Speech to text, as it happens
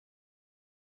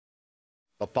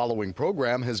The following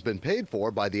program has been paid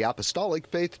for by the Apostolic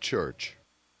Faith Church.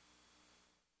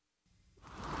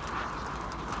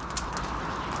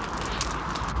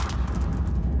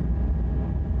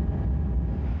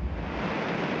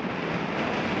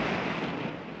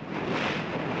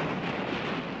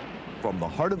 From the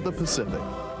heart of the Pacific, in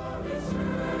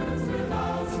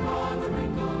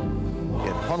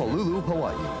Honolulu,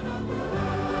 Hawaii.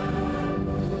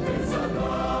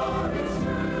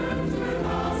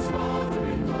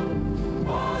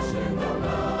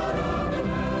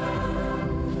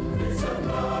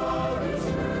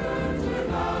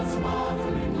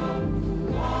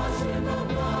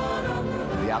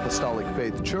 The Apostolic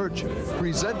Faith Church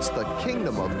presents the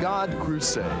Kingdom of God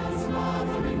Crusade.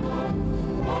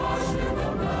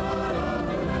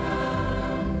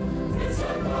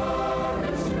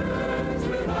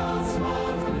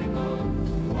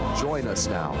 Join us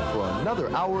now for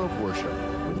another hour of worship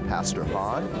with Pastor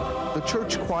Hahn, the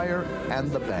church choir,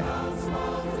 and the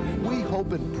band. We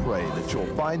hope and pray that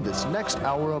you'll find this next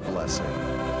hour a blessing.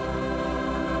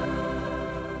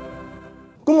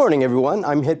 Good morning, everyone.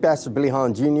 I'm Head Pastor Billy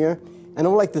Hahn Jr., and I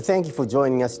would like to thank you for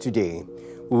joining us today.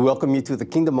 We welcome you to the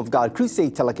Kingdom of God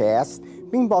Crusade telecast,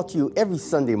 being brought to you every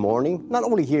Sunday morning, not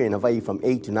only here in Hawaii from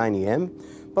 8 to 9 a.m.,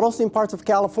 but also in parts of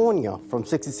California from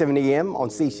 6 to 7 a.m. on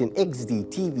station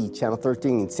XD-TV, Channel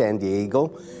 13 in San Diego,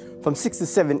 from 6 to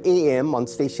 7 a.m. on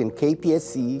station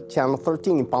KPSC, Channel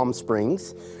 13 in Palm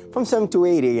Springs, from 7 to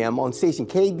 8 a.m. on station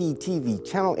KB-TV,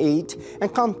 Channel 8,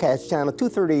 and Comcast Channel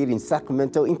 238 in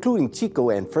Sacramento, including Chico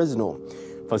and Fresno.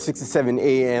 From 6 to 7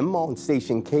 a.m. on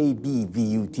station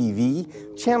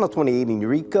KBVU-TV, Channel 28 in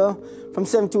Eureka, from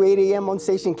 7 to 8 a.m. on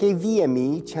station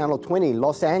KVME, Channel 20 in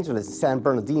Los Angeles and San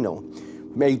Bernardino.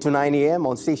 From 8 to 9 a.m.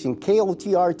 on station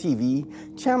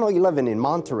KOTR-TV, Channel 11 in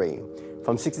Monterey.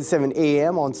 From 6 to 7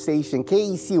 a.m. on station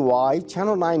KECY,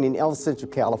 Channel 9 in El Centro,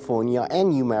 California,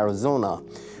 and Yuma, Arizona.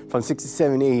 From 6 to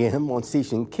 7 a.m. on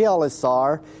station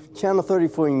KLSR, Channel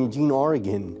 34 in Eugene,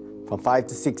 Oregon. From 5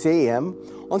 to 6 a.m.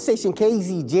 on station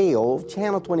KZJO,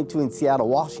 Channel 22 in Seattle,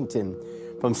 Washington.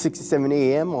 From 6 to 7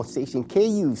 a.m. on station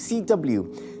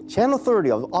KUCW, Channel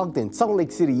 30 of Ogden, Salt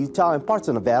Lake City, Utah, and parts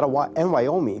of Nevada and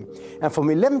Wyoming. And from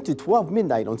 11 to 12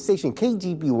 midnight on station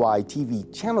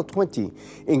KGBY-TV, Channel 20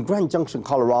 in Grand Junction,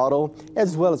 Colorado,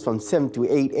 as well as from 7 to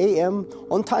 8 a.m.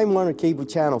 on Time Warner Cable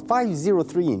Channel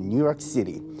 503 in New York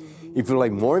City. If you'd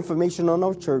like more information on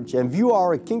our church and view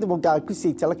our Kingdom of God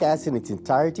Crusade telecast in its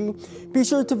entirety, be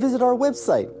sure to visit our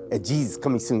website at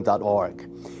JesusComingSoon.org.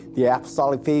 The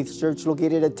Apostolic Faith Church,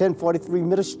 located at 1043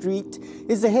 Middle Street,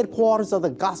 is the headquarters of the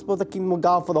Gospel of the Kingdom of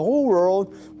God for the whole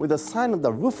world, with a sign on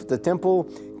the roof of the temple,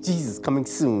 Jesus Coming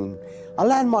Soon. A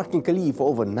landmark in Kalihi for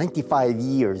over 95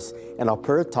 years, and our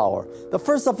prayer tower, the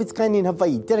first of its kind in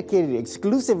Hawaii, dedicated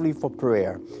exclusively for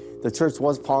prayer. The church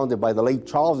was founded by the late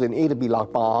Charles and Ada B.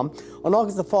 Lockbaum on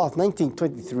August the 4th,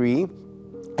 1923,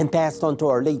 and passed on to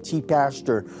our late Chief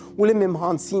Pastor, William M.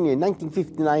 Hahn Sr. in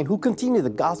 1959, who continued the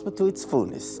gospel to its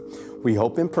fullness. We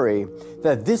hope and pray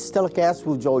that this telecast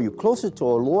will draw you closer to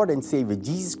our Lord and Savior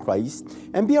Jesus Christ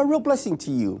and be a real blessing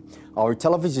to you, our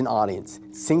television audience,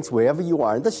 saints wherever you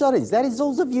are, and the shut-ins, that is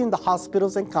those of you in the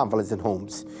hospitals and convalescent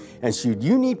homes. And should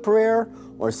you need prayer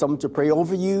or someone to pray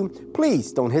over you,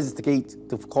 please don't hesitate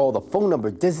to call the phone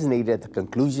number designated at the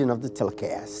conclusion of the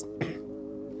telecast.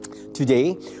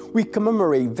 Today, we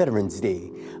commemorate Veterans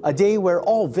Day, a day where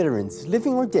all veterans,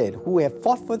 living or dead, who have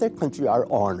fought for their country are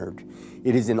honored.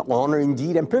 It is an honor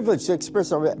indeed and privilege to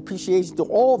express our appreciation to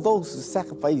all those who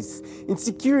sacrifice in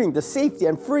securing the safety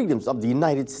and freedoms of the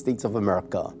United States of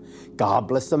America. God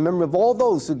bless the memory of all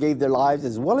those who gave their lives,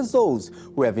 as well as those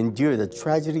who have endured the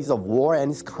tragedies of war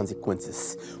and its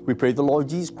consequences. We pray the Lord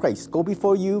Jesus Christ go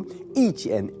before you, each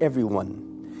and every one.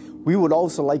 We would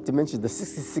also like to mention the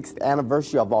 66th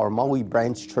anniversary of our Maui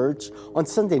Branch Church on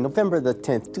Sunday, November the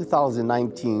 10th,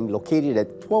 2019, located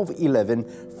at 1211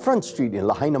 Front Street in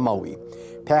Lahaina, Maui.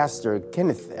 Pastor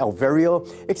Kenneth Alverio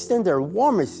extends our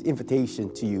warmest invitation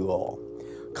to you all.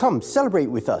 Come celebrate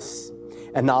with us.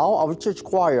 And now our church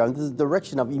choir, under the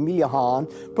direction of Emilia Hahn,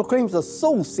 proclaims the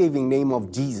soul-saving name of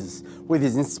Jesus with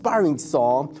his inspiring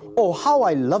song, "Oh, How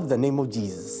I Love the Name of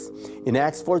Jesus." In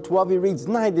Acts 4:12, it reads,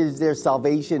 "Neither is there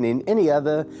salvation in any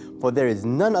other, for there is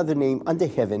none other name under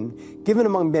heaven given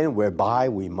among men whereby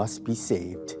we must be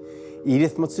saved."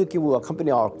 Edith Matsuki will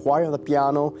accompany our choir on the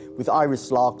piano with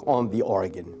Iris Locke on the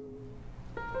organ.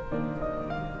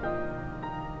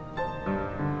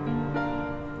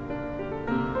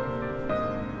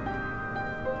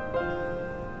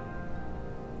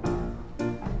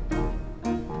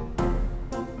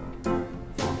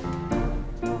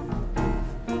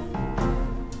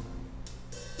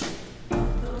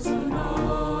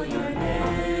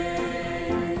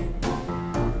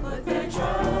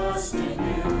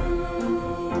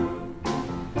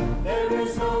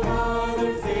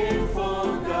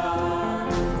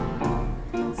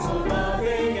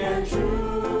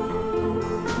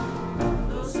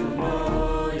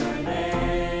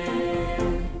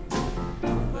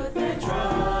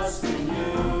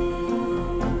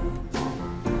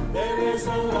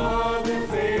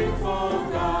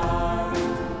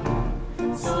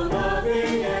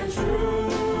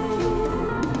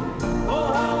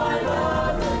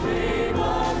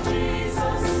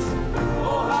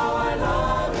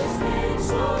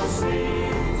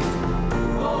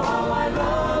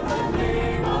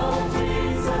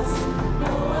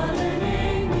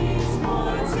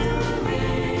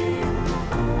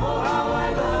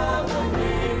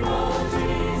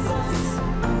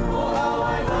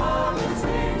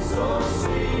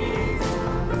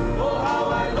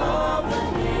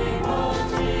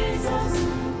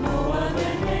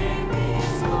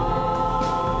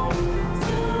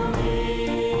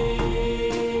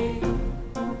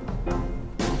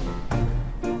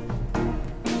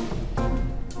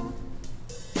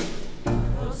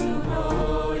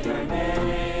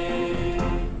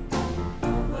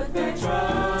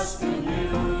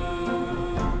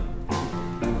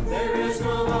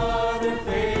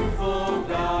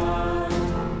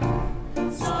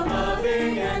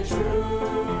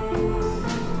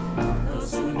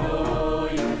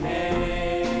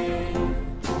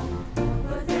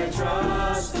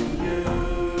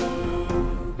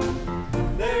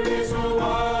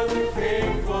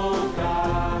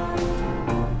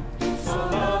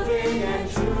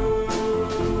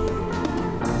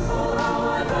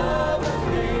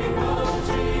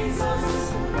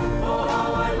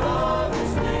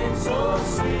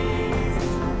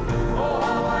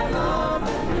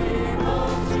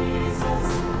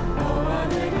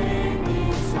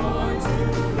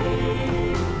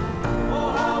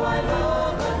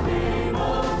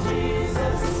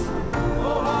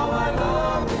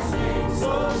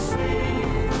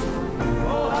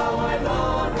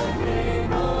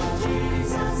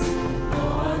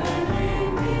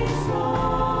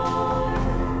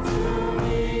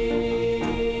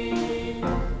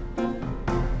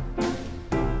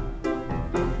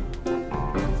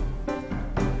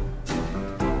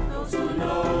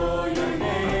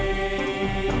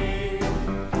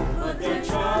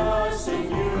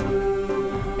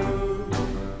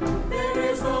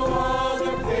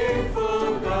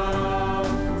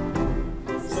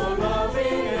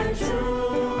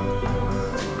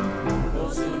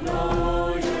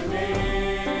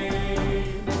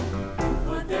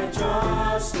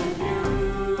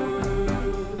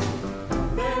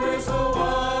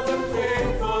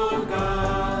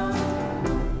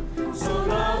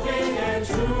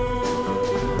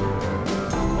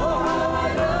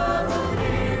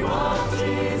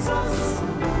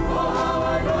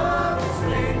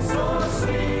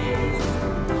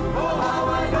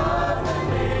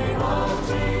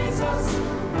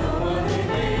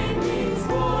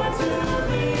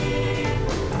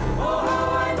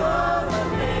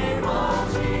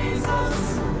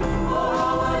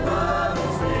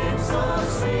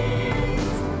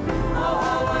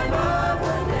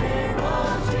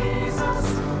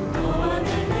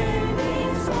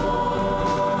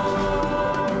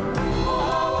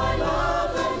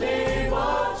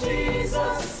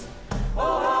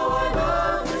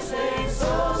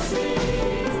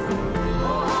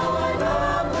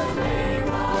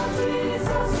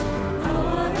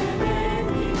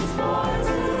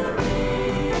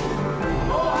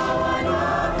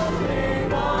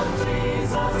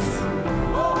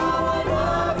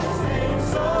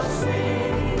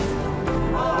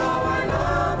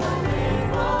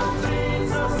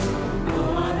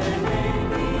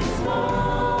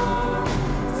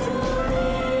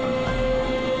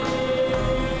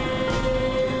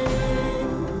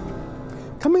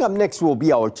 Coming up next will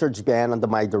be our church band under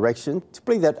my direction to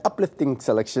play that uplifting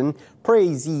selection,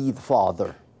 Praise Ye the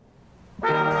Father.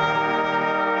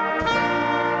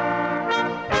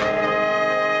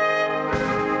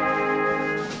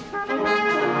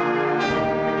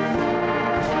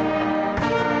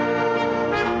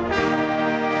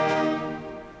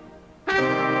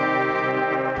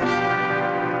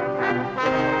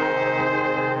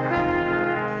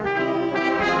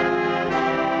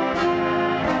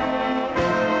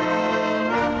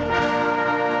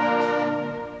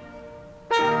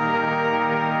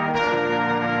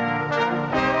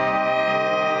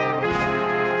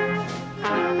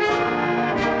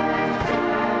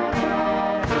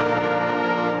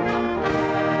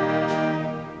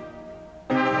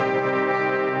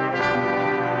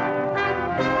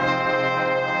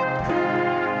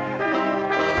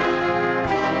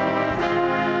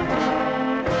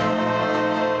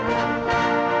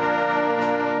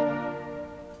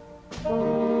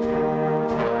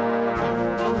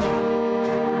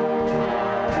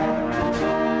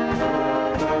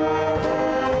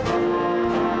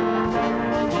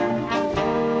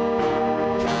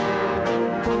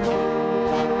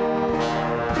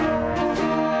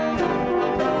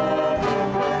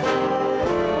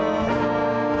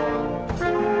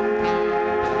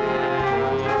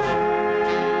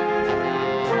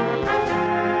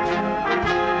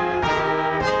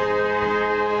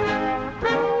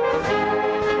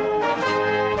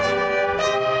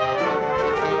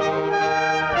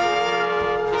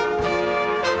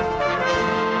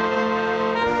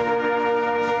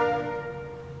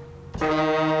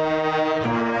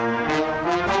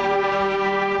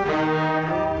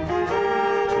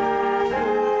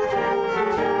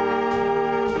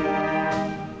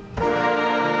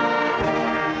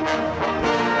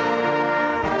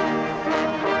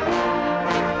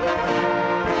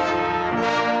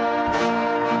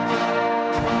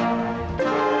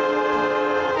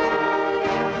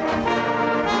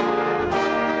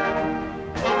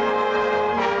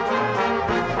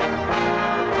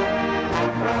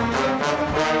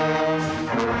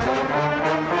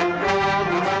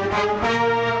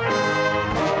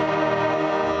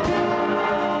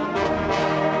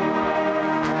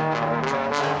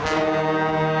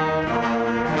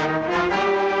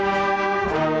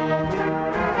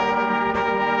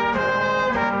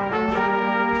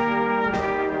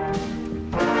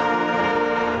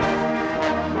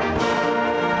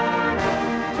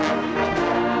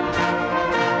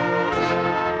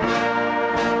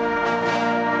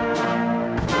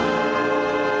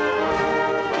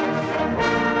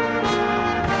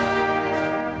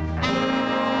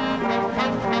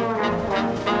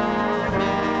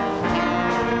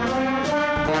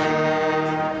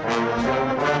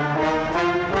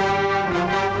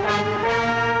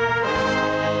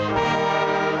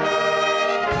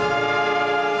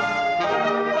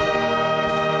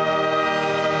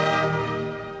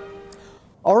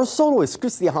 Our soloist,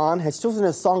 Christy Hahn, has chosen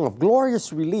a song of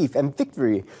glorious relief and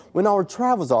victory when our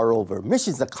travels are over,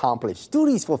 missions accomplished,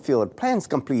 duties fulfilled, plans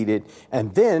completed,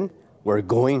 and then we're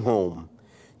going home.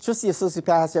 Trustee Associate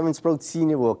Pastor Evan Sproat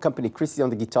Sr. will accompany Christy on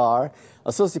the guitar,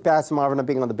 Associate Pastor Marvin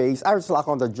Abing on the bass, Iris Lock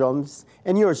on the drums,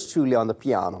 and yours truly on the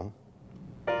piano.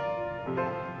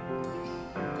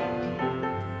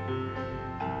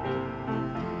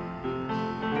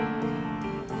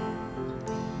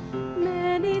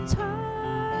 Many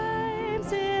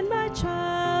times in my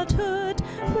childhood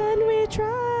when we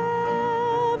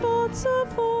traveled so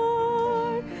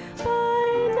far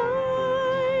by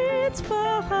night,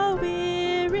 for how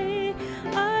weary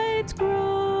I'd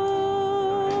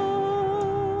grow.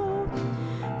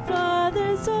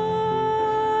 Father's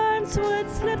arms would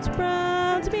slip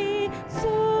round me,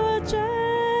 so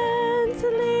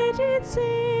gently he'd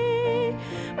say,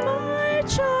 my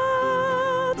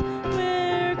child,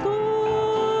 we're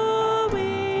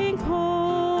going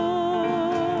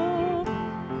home.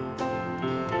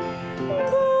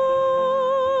 Going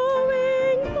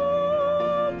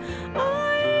home,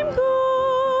 I'm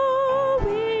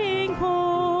going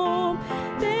home.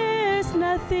 There's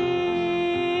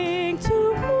nothing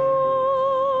to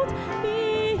hold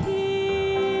me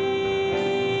here.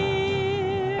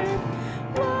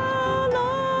 While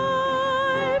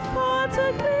I've caught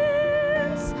a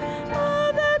glimpse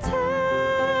of that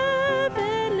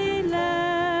heavenly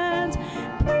land,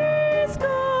 praise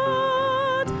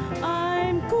God,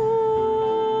 I'm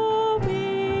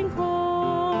going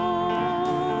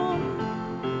home.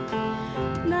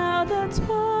 Now the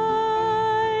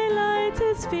twilight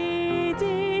is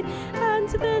fading and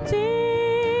the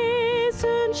day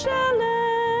soon shall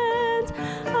end.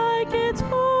 I get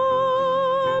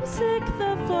homesick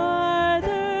the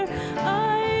farther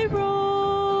I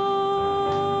roam,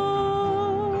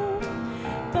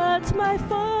 but my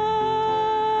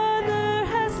Father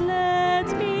has led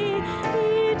me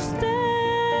each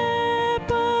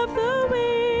step of the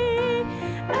way,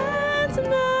 and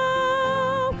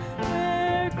now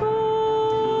we're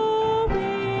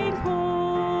going home.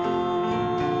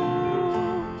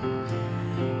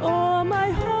 Oh,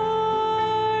 my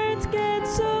heart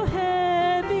gets so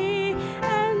heavy,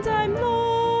 and I'm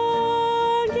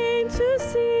longing to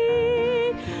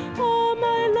see all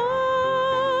my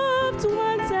loved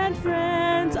ones and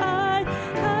friends I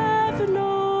have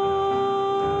known.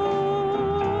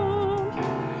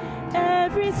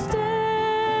 Every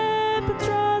step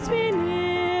draws me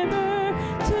nearer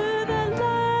to the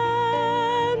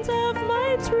land of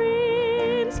my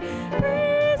dreams.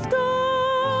 Praise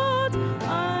God,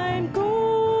 I'm going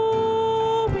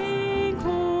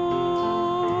home.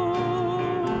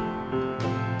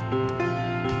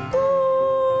 Going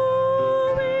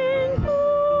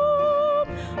home,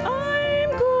 I'm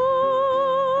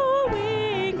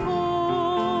going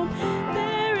home.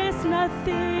 There is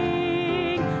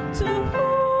nothing to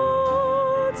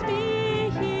hold me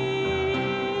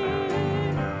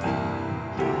here.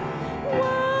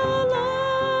 While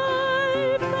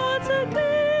I've caught a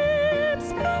glimpse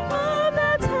of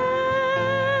that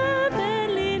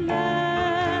heavenly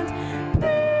land,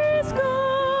 praise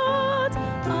God,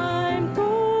 I'm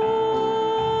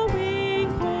going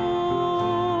home.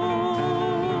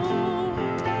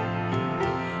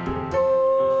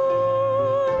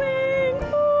 Going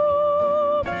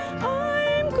home,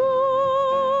 I'm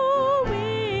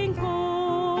going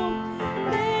home.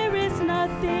 There is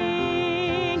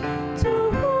nothing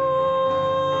to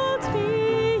hold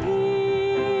me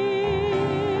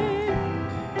here.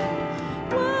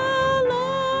 While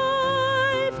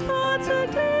I've caught a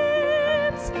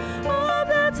glimpse of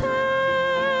that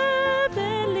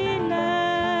heavenly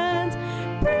land,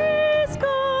 praise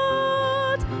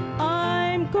God,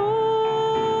 I'm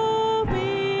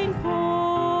going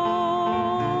home.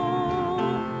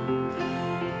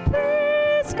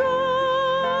 Praise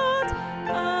God,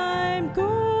 I'm going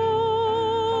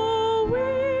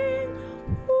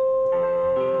home.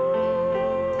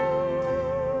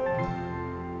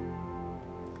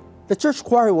 The church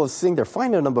choir will sing their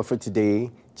final number for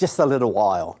today, Just a Little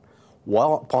While.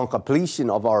 While upon completion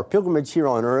of our pilgrimage here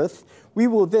on earth, we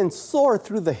will then soar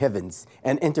through the heavens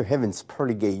and enter heaven's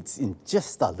pearly gates in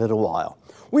just a little while.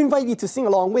 We invite you to sing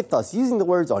along with us using the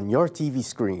words on your TV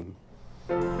screen.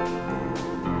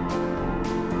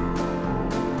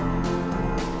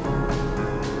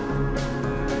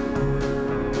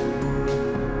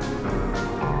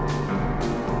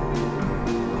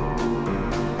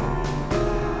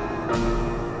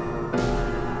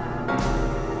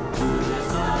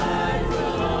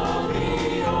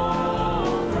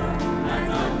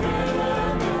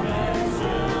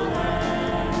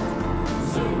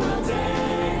 So we'll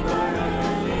take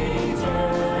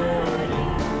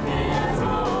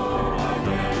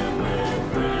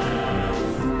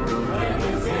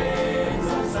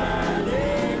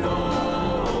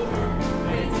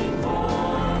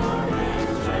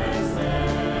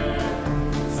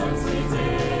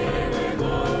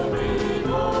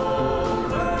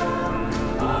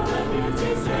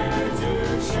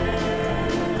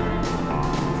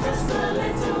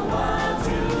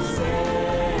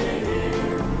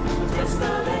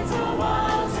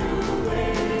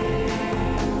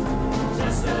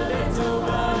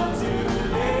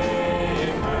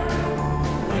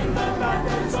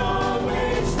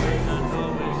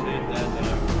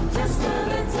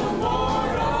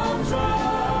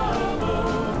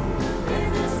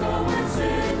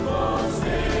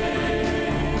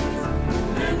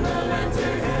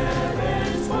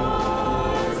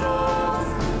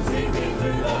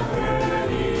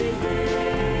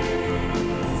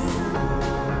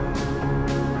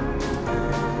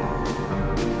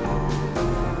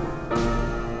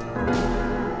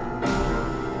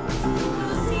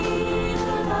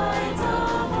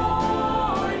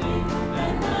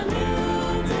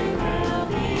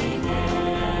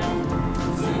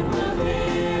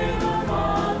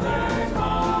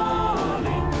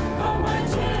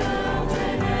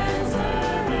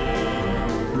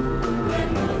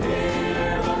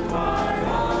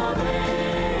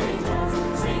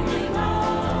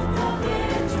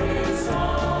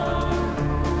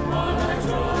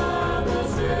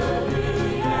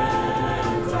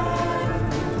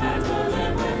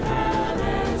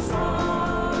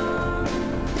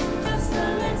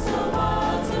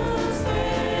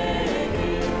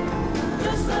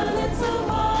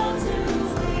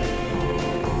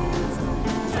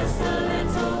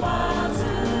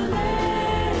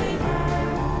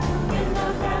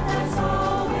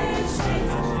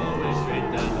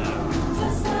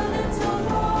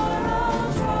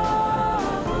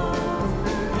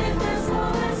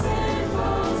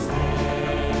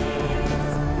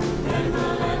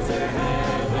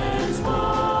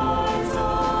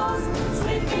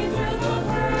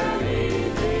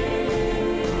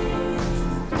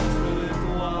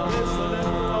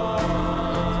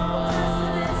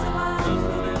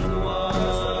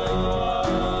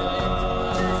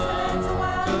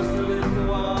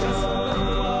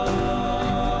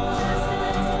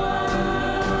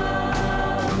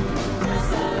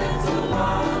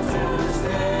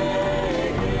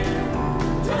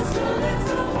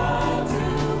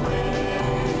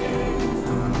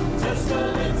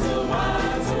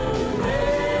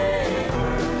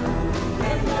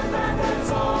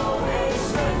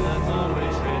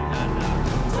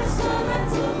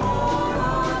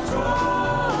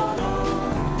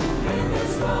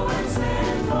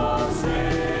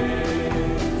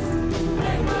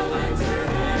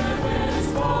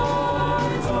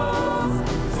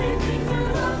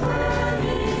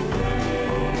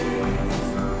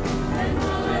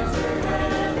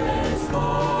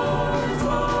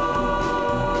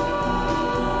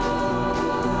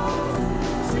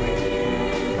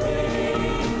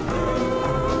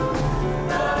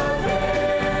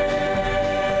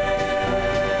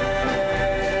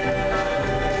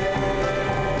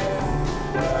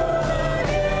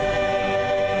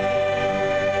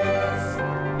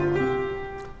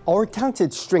Our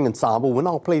talented string ensemble will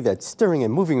now play that stirring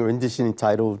and moving rendition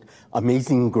entitled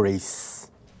Amazing Grace.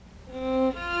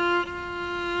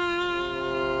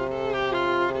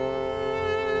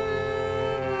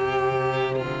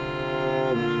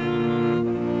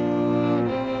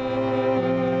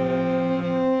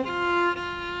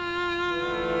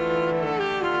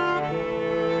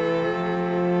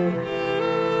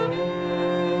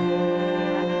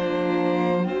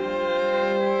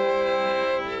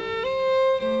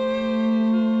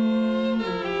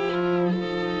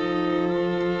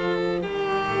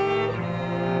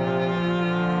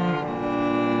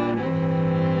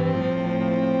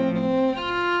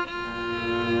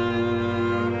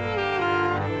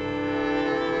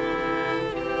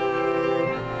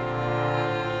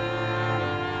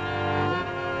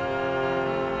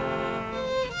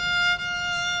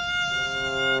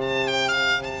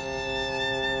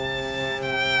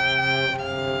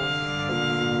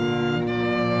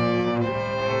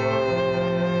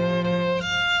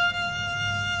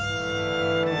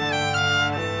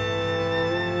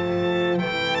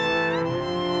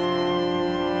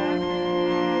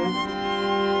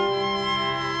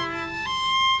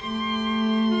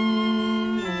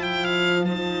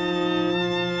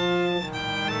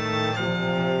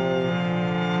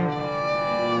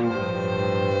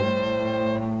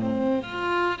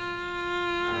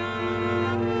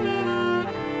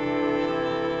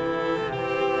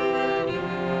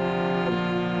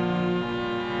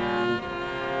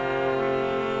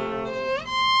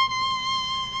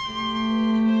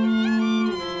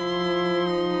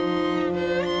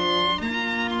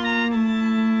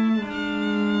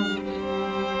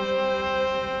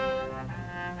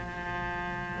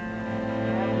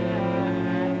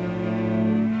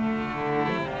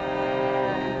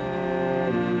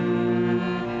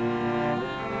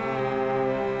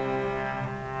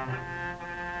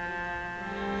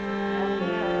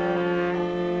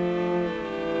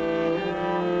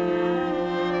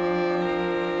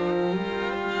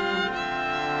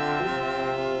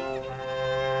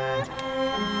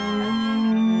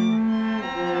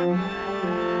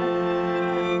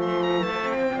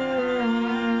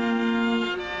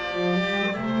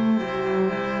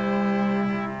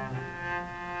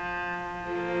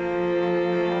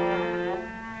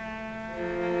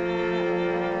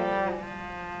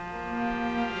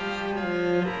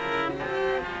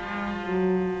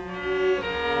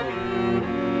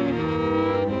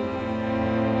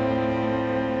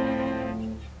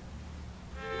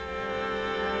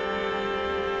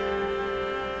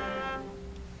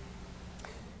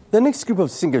 The next group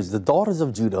of singers, the Daughters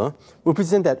of Judah, will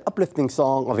present that uplifting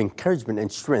song of encouragement and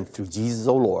strength through Jesus,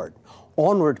 O Lord.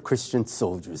 Onward, Christian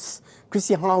soldiers.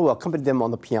 Christiana will accompany them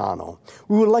on the piano.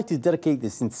 We would like to dedicate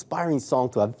this inspiring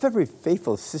song to our very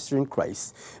faithful sister in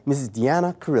Christ, Mrs.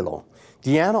 Deanna Carrillo.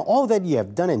 Deanna, all that you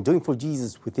have done and doing for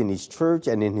Jesus within his church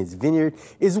and in his vineyard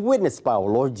is witnessed by our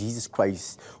Lord Jesus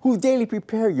Christ, who daily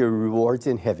prepare your rewards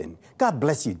in heaven. God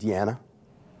bless you, Deanna.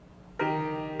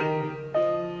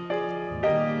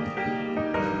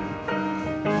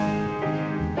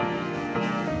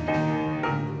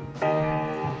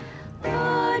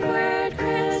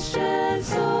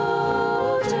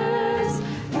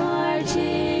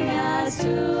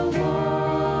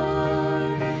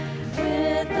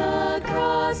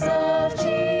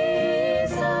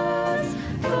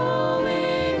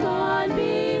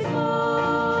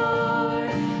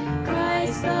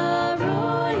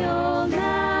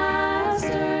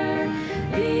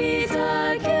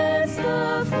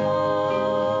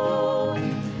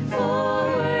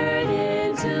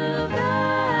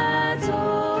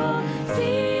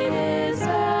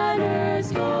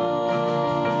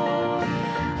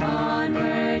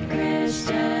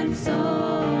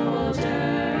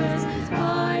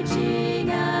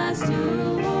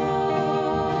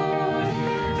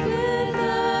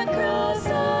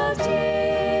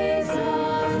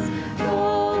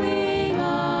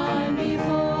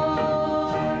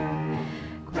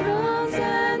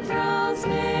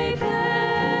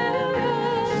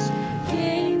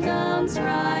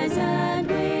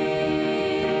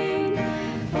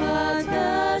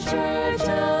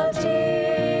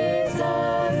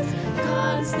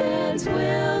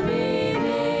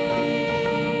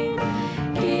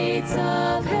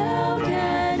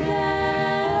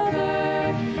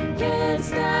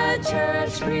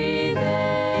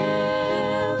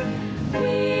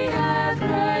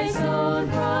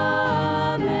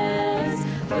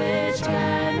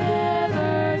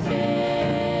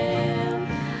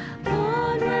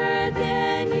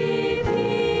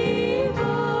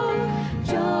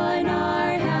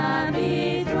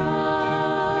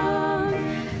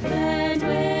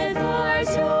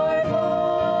 Your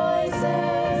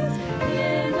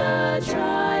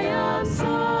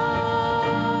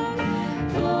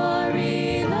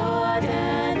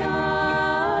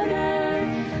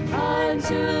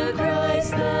to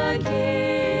Christ the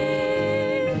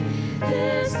King.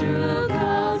 This through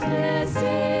countless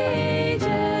ages,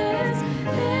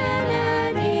 men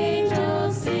and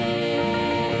angels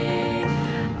sing.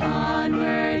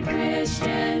 Onward,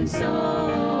 Christian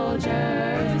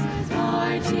soldiers,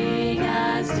 marching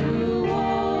as to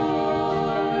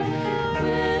war,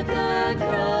 with the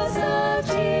cross of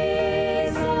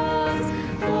Jesus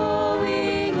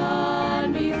going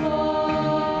on before.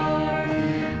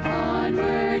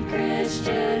 Onward,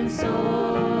 Christian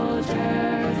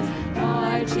soldiers,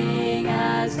 marching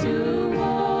as to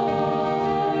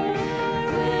war,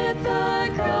 with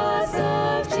the cross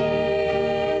of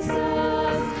Jesus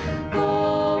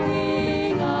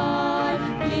going on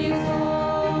before.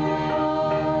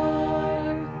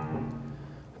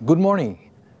 Good morning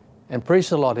and praise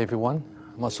the Lord, everyone.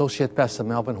 I'm Associate Pastor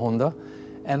Melvin Honda,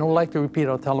 and I would like to repeat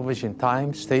our television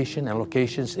time, station, and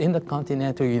locations in the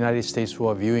continental United States for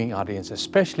our viewing audience,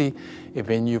 especially if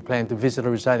you plan to visit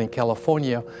or reside in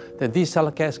California, that these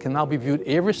telecasts can now be viewed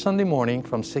every Sunday morning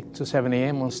from 6 to 7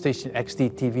 a.m. on station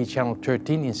XD-TV Channel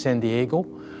 13 in San Diego,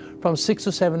 from 6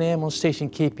 to 7 a.m. on station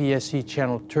KPSC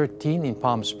Channel 13 in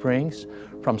Palm Springs,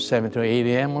 from 7 to 8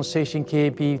 a.m. on station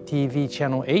KBTV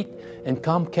Channel 8 and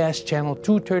Comcast Channel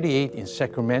 238 in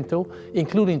Sacramento,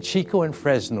 including Chico and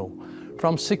Fresno,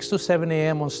 from 6 to 7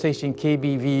 a.m. on station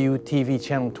KBVU TV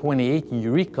Channel 28 in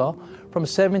Eureka, from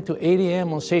 7 to 8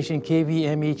 a.m. on station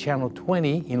KVME Channel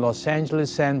 20 in Los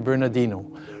Angeles, San Bernardino,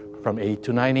 from 8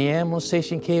 to 9 a.m. on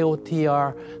station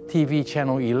KOTR TV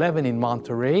Channel 11 in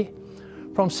Monterey,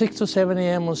 from 6 to 7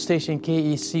 a.m. on station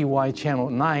KECY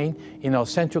Channel 9 in El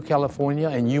Centro, California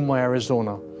and Yuma,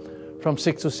 Arizona, from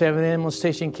 6 to 7 a.m. on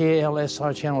station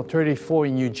KLSR Channel 34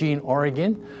 in Eugene,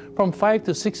 Oregon, from 5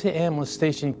 to 6 a.m. on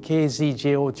station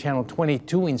KZJO Channel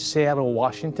 22 in Seattle,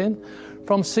 Washington,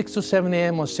 from 6 to 7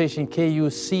 a.m. on station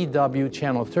KUCW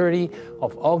Channel 30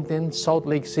 of Ogden, Salt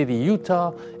Lake City,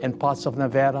 Utah, and parts of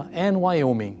Nevada and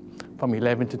Wyoming, from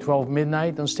 11 to 12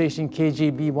 midnight on station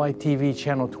KGBY TV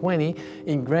Channel 20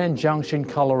 in Grand Junction,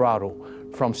 Colorado,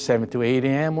 from 7 to 8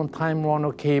 a.m. on Time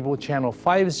Warner Cable Channel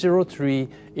 503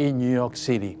 in New York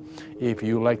City. If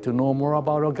you'd like to know more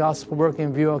about our gospel work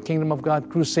and view our Kingdom of God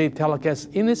Crusade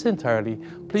telecast in its entirety,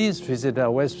 please visit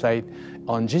our website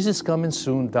on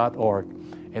jesuscomingsoon.org.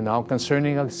 And now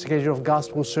concerning our schedule of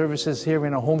gospel services here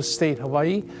in our home state,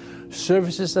 Hawaii,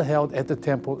 services are held at the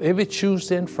temple every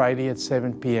Tuesday and Friday at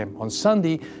 7 p.m. On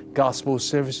Sunday, gospel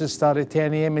services start at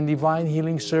 10 a.m. and divine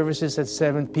healing services at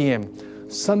 7 p.m.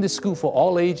 Sunday school for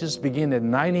all ages begin at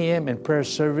 9 a.m. and prayer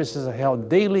services are held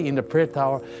daily in the prayer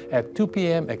tower at 2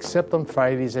 p.m. except on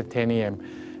Fridays at 10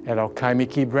 a.m. At our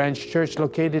Kaimiki Branch Church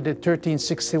located at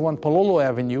 1361 Palolo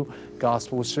Avenue,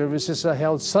 gospel services are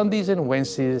held Sundays and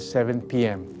Wednesdays at 7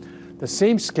 p.m. The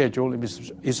same schedule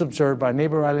is observed by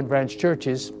Neighbor Island Branch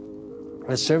churches.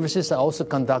 The services are also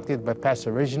conducted by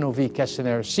Pastor Reginald V.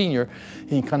 Castanera Sr.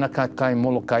 in Kanakakai,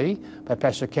 Molokai, by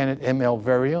Pastor Kenneth M. L.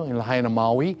 Verio in Lahaina,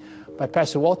 Maui, by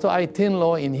Pastor Walter I.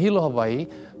 Tinlo in Hilo, Hawaii,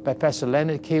 by Pastor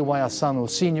Leonard K. Y. Asano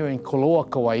Sr. in Koloa,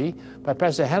 Kauai, by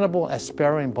Pastor Hannibal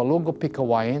Aspera in Balogo,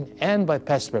 Pikawayan, and by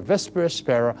Pastor Vesper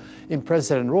Aspera in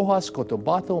President Rojas,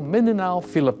 Cotabato, Mindanao,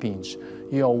 Philippines.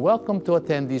 You are welcome to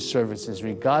attend these services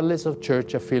regardless of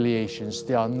church affiliations.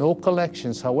 There are no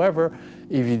collections. However,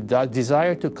 if you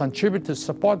desire to contribute to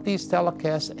support these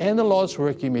telecasts and the Lord's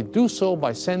work, you may do so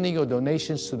by sending your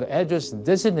donations to the address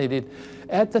designated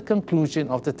at the conclusion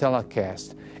of the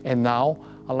telecast. And now,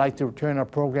 I'd like to return our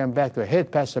program back to Head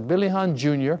Pastor Billy Hahn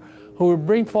Jr., who will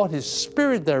bring forth his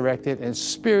Spirit-directed and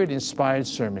Spirit-inspired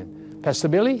sermon. Pastor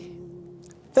Billy?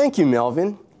 Thank you,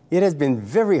 Melvin. It has been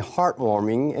very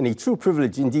heartwarming and a true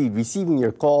privilege indeed receiving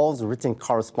your calls, written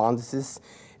correspondences,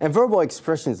 and verbal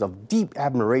expressions of deep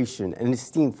admiration and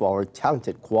esteem for our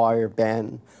talented choir,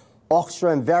 band,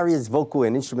 orchestra, and various vocal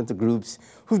and instrumental groups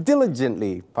who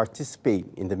diligently participate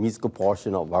in the musical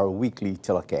portion of our weekly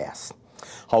telecast.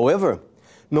 However,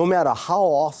 no matter how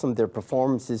awesome their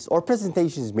performances or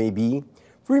presentations may be,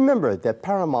 remember that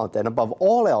paramount and above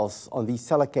all else on these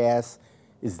telecasts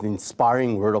is the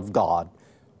inspiring Word of God.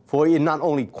 For it not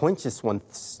only quenches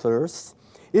one's thirst,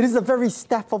 it is the very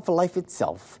staff of life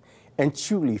itself, and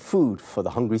truly food for the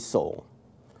hungry soul.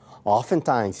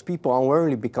 Oftentimes, people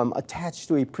unwillingly become attached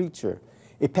to a preacher,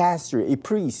 a pastor, a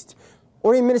priest,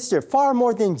 or a minister far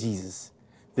more than Jesus.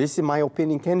 This, in my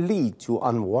opinion, can lead to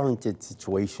unwarranted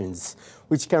situations,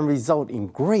 which can result in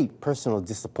great personal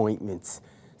disappointments,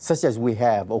 such as we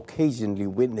have occasionally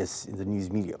witnessed in the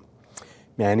news media.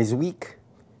 Man is weak,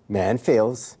 man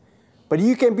fails, but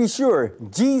you can be sure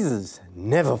Jesus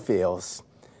never fails.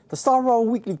 The star of our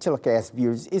weekly telecast,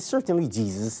 viewers, is certainly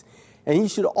Jesus, and you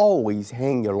should always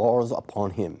hang your laurels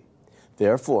upon him.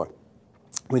 Therefore,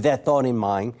 with that thought in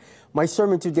mind, my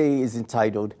sermon today is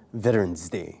entitled Veterans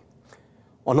Day.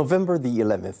 On November the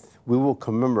 11th, we will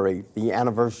commemorate the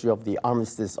anniversary of the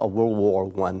armistice of World War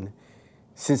I.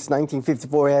 Since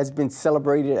 1954, it has been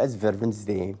celebrated as Veterans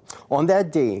Day. On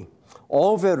that day,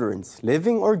 all veterans,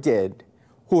 living or dead,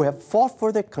 who have fought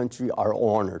for their country are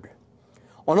honored.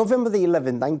 On November the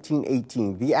 11th,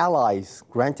 1918, the Allies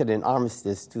granted an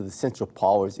armistice to the Central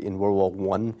Powers in World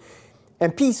War I,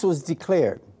 and peace was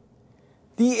declared.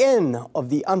 The end of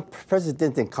the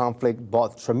unprecedented conflict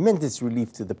brought tremendous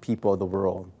relief to the people of the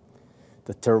world.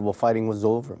 The terrible fighting was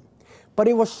over, but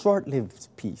it was short-lived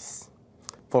peace.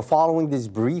 For following this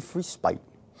brief respite,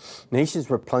 nations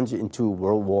were plunged into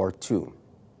World War II.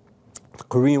 The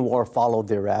Korean War followed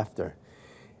thereafter,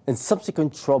 and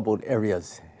subsequent troubled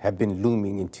areas have been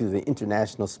looming into the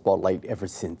international spotlight ever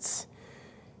since.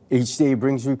 Each day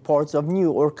brings reports of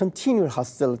new or continued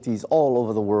hostilities all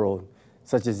over the world,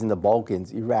 such as in the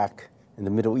Balkans, Iraq, and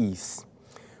the Middle East.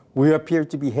 We appear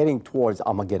to be heading towards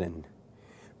Armageddon.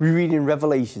 We read in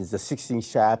Revelations, the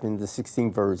 16th chapter and the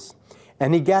 16th verse,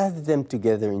 and he gathered them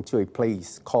together into a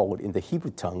place called in the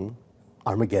Hebrew tongue,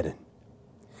 Armageddon.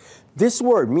 This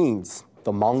word means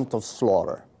the mount of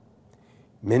slaughter.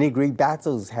 Many great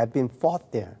battles have been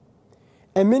fought there,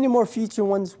 and many more future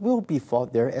ones will be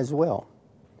fought there as well.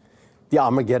 The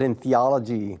Armageddon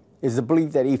theology is the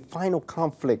belief that a final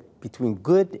conflict between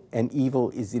good and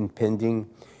evil is impending,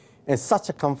 and such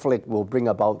a conflict will bring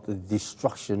about the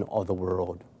destruction of the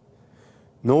world.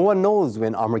 No one knows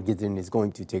when Armageddon is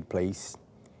going to take place.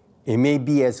 It may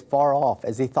be as far off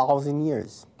as 1,000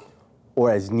 years, or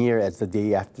as near as the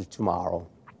day after tomorrow.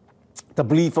 The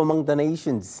belief among the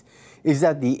nations is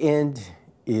that the end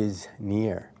is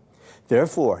near.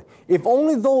 Therefore, if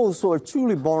only those who are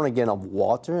truly born again of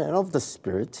water and of the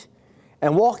Spirit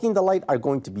and walk in the light are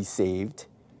going to be saved,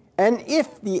 and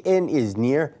if the end is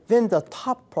near, then the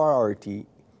top priority,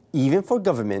 even for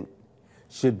government,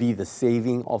 should be the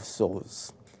saving of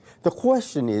souls. The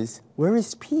question is, where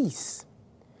is peace?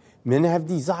 Men have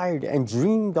desired and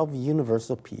dreamed of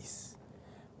universal peace.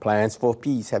 Plans for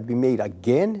peace have been made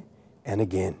again and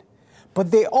again, but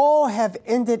they all have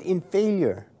ended in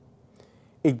failure.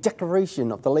 A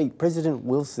declaration of the late President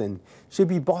Wilson should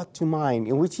be brought to mind,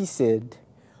 in which he said,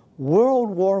 World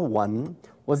War I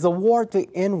was a war to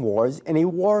end wars and a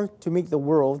war to make the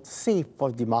world safe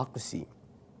for democracy.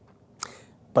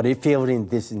 But it failed in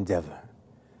this endeavor.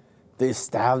 The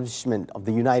establishment of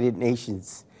the United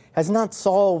Nations has not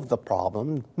solved the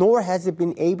problem, nor has it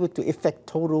been able to effect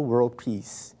total world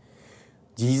peace.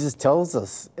 Jesus tells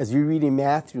us, as we read in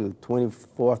Matthew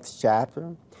 24th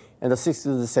chapter, and the 6th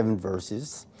to the 7th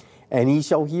verses, and ye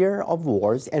shall hear of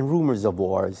wars and rumors of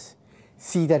wars.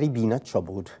 See that ye be not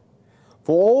troubled.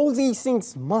 For all these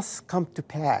things must come to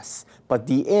pass, but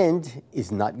the end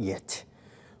is not yet.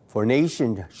 For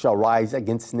nation shall rise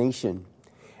against nation,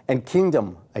 and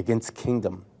kingdom against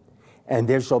kingdom. And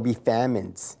there shall be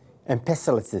famines, and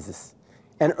pestilences,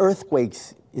 and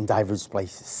earthquakes in divers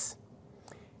places.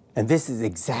 And this is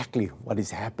exactly what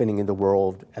is happening in the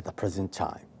world at the present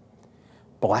time.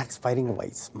 Blacks fighting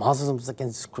whites, Muslims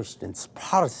against Christians,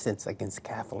 Protestants against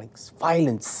Catholics,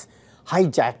 violence,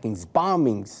 hijackings,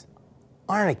 bombings,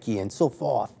 anarchy, and so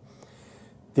forth.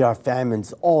 There are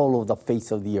famines all over the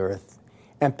face of the earth,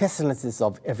 and pestilences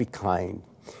of every kind,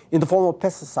 in the form of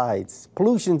pesticides,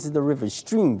 pollutions in the rivers,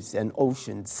 streams, and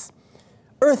oceans,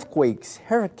 earthquakes,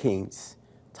 hurricanes,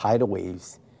 tidal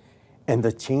waves, and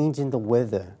the change in the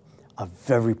weather are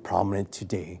very prominent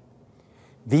today.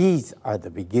 These are the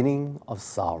beginning of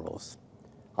sorrows.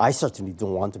 I certainly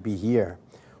don't want to be here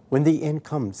when the end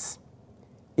comes.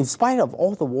 In spite of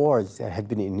all the wars that have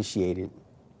been initiated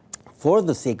for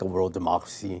the sake of world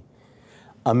democracy,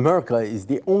 America is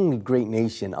the only great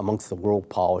nation amongst the world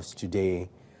powers today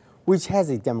which has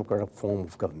a democratic form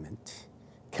of government.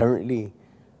 Currently,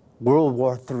 World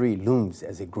War III looms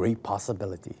as a great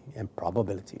possibility and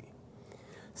probability.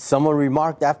 Someone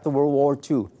remarked after World War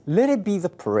II, let it be the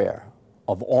prayer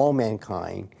of all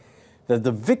mankind that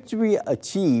the victory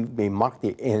achieved may mark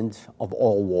the end of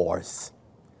all wars.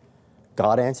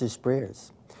 God answers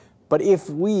prayers. But if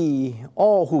we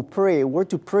all who pray were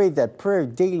to pray that prayer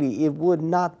daily, it would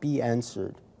not be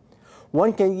answered.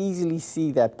 One can easily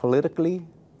see that politically,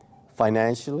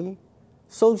 financially,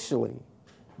 socially,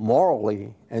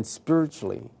 morally, and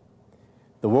spiritually,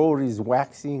 the world is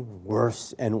waxing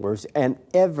worse and worse and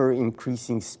ever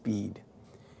increasing speed.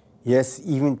 Yes,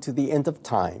 even to the end of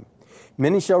time,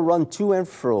 many shall run to and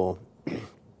fro,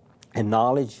 and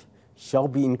knowledge shall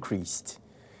be increased,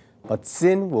 but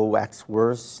sin will wax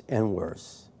worse and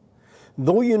worse.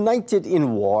 Though united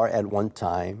in war at one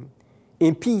time,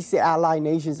 in peace the allied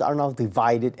nations are now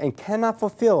divided and cannot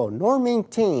fulfill nor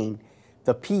maintain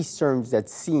the peace terms that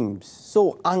seemed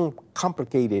so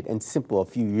uncomplicated and simple a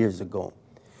few years ago.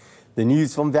 The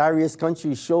news from various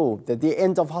countries show that the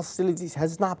end of hostilities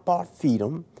has not brought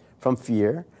freedom from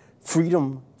fear,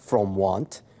 freedom from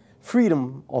want,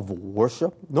 freedom of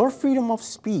worship, nor freedom of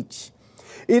speech.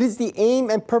 It is the aim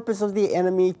and purpose of the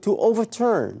enemy to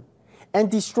overturn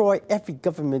and destroy every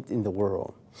government in the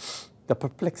world. The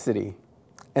perplexity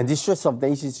and distress of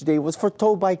nations today was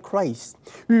foretold by Christ.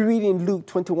 We read in Luke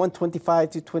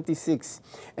 21:25-26,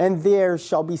 and there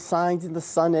shall be signs in the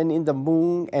sun and in the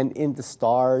moon and in the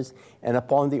stars, and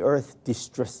upon the earth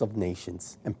distress of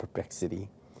nations and perplexity.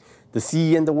 The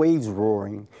sea and the waves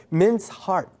roaring, men's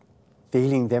heart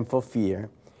failing them for fear,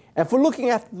 and for looking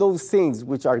after those things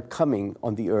which are coming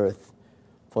on the earth,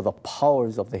 for the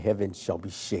powers of the heavens shall be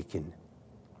shaken.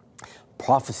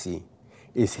 Prophecy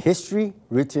is history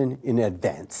written in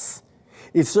advance.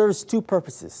 It serves two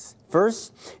purposes.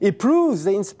 First, it proves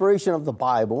the inspiration of the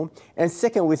Bible, and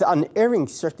second, with unerring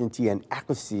certainty and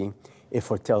accuracy, it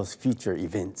foretells future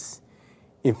events.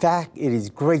 In fact, it is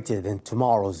greater than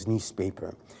tomorrow's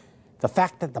newspaper. The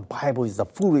fact that the Bible is the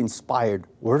fully inspired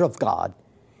Word of God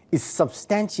is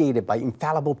substantiated by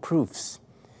infallible proofs.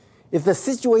 If the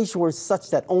situation were such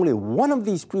that only one of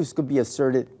these proofs could be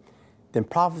asserted, then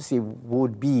prophecy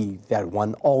would be that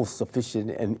one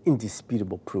all-sufficient and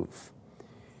indisputable proof.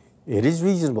 It is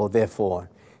reasonable, therefore,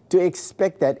 to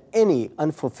expect that any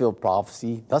unfulfilled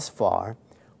prophecy thus far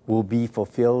will be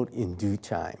fulfilled in due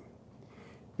time.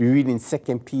 We read in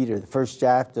 2 Peter, the first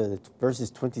chapter,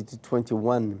 verses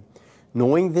 20-21,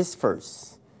 knowing this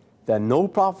first, that no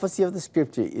prophecy of the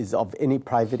Scripture is of any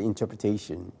private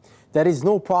interpretation. That is,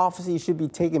 no prophecy should be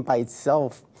taken by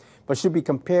itself, but should be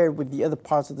compared with the other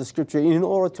parts of the Scripture in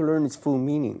order to learn its full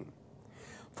meaning.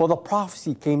 For the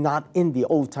prophecy came not in the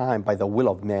old time by the will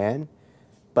of man,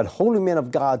 but holy men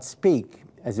of God spake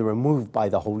as they were moved by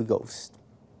the Holy Ghost.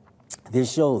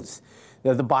 This shows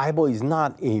that the Bible is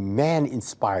not a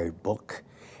man-inspired book.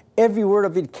 Every word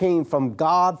of it came from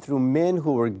God through men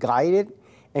who were guided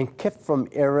and kept from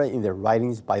error in their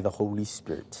writings by the Holy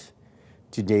Spirit.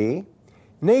 Today,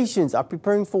 nations are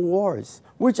preparing for wars,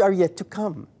 which are yet to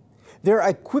come. They're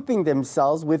equipping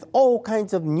themselves with all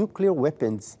kinds of nuclear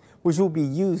weapons, which will be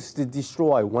used to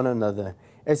destroy one another,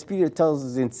 as Peter tells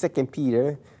us in 2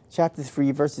 Peter chapter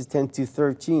 3, verses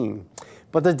 10-13.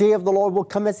 But the day of the Lord will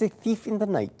come as a thief in the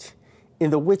night,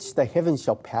 in the which the heavens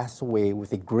shall pass away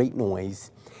with a great noise,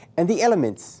 and the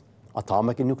elements,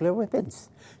 atomic and nuclear weapons,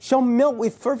 shall melt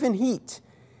with fervent heat.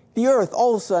 The earth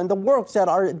also and the works that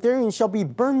are therein shall be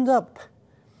burned up.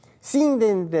 Seeing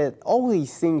then that all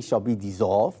these things shall be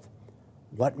dissolved,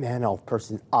 what manner of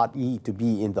persons ought ye to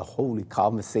be in the holy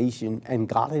conversation and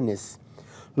godliness,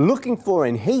 looking for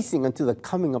and hastening unto the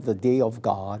coming of the day of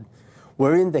God,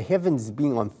 wherein the heavens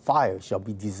being on fire shall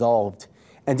be dissolved,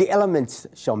 and the elements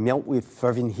shall melt with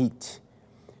fervent heat.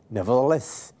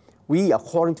 Nevertheless, we,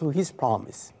 according to his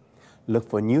promise, look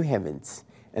for new heavens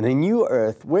and a new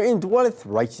earth wherein dwelleth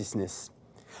righteousness.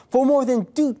 For more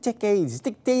than 2 decades,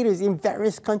 dictators in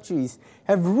various countries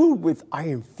have ruled with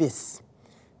iron fists.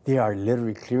 They are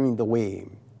literally clearing the way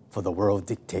for the world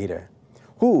dictator,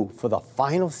 who, for the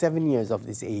final 7 years of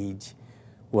this age,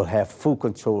 will have full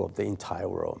control of the entire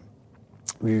world.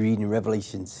 We read in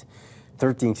Revelations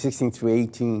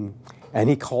 13:16-18, and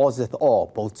he causeth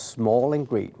all, both small and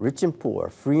great, rich and poor,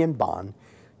 free and bond,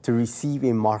 to receive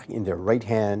a mark in their right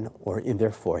hand or in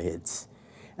their foreheads,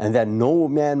 and that no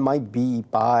man might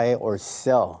buy or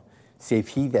sell, save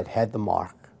he that had the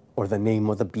mark, or the name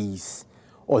of the beast,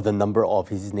 or the number of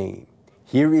his name.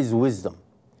 Here is wisdom.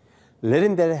 Let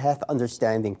him that hath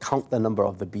understanding count the number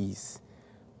of the beast,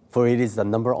 for it is the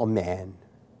number of man,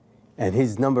 and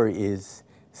his number is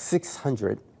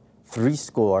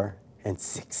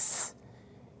 666.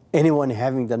 Anyone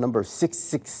having the number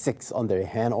 666 on their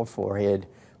hand or forehead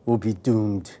will be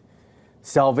doomed.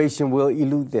 Salvation will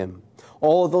elude them.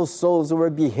 All those souls who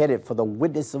were beheaded for the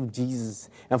witness of Jesus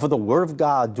and for the word of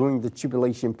God during the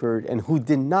tribulation period, and who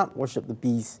did not worship the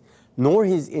beast nor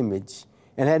his image,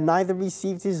 and had neither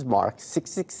received his mark,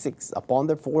 666, upon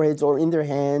their foreheads or in their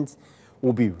hands,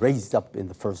 will be raised up in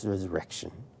the first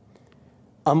resurrection.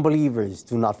 Unbelievers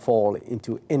do not fall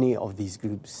into any of these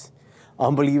groups.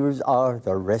 Unbelievers are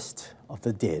the rest of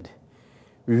the dead.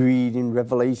 We read in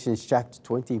Revelation chapter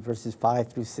 20, verses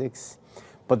 5-6,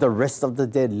 but the rest of the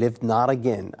dead lived not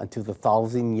again until the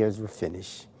 1,000 years were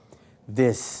finished.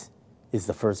 This is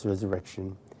the first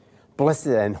resurrection. Blessed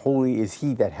and holy is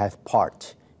he that hath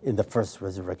part in the first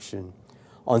resurrection.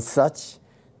 On such,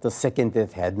 The second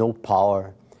death had no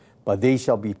power, but they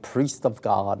shall be priests of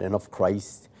God and of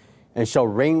Christ, and shall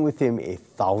reign with him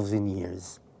 1,000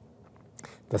 years.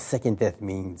 The second death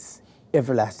means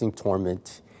everlasting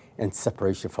torment and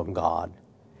separation from God.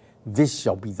 This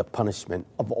shall be the punishment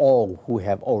of all who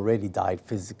have already died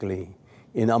physically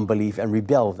in unbelief and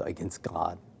rebelled against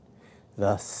God.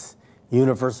 Thus,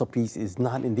 universal peace is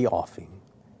not in the offing.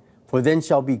 For then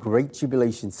shall be great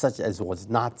tribulation, such as was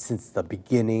not since the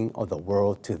beginning of the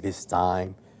world to this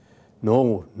time,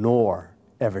 no, nor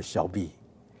ever shall be.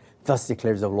 Thus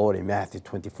declares the Lord in Matthew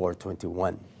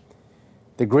 24:21.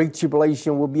 The great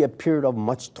tribulation will be a period of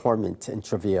much torment and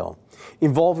travail,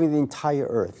 involving the entire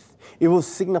earth. It will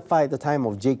signify the time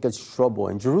of Jacob's trouble,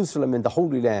 and Jerusalem and the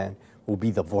Holy Land will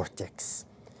be the vortex.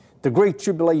 The great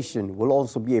tribulation will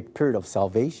also be a period of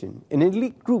salvation. An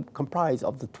elite group comprised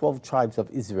of the 12 tribes of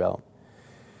Israel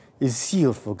is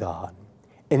sealed for God,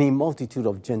 and a multitude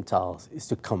of Gentiles is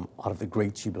to come out of the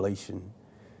great tribulation.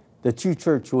 The true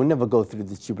church will never go through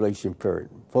the tribulation period,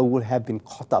 for it will have been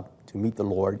caught up to meet the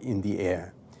Lord in the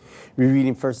air. We read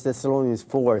in 1 Thessalonians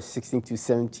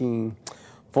 4:16-17,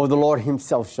 For the Lord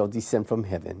himself shall descend from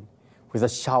heaven with a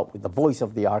shout, with the voice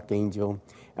of the archangel,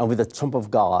 and with the trump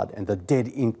of God, and the dead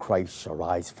in Christ shall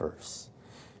rise first.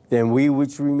 Then we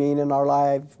which remain in our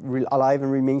alive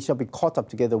and remain shall be caught up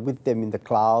together with them in the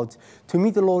clouds to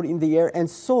meet the Lord in the air, and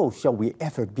so shall we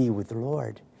ever be with the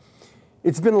Lord.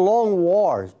 It's been a long,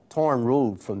 war-torn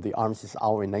road from the armistice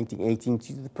hour in 1918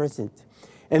 to the present,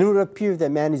 and it would appear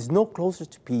that man is no closer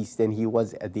to peace than he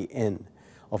was at the end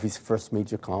of his first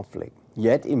major conflict.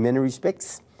 Yet, in many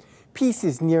respects, peace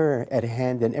is nearer at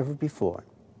hand than ever before.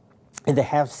 In the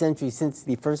half-century since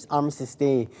the first armistice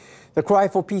day, the cry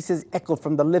for peace has echoed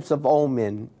from the lips of all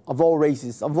men, of all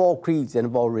races, of all creeds, and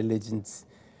of all religions.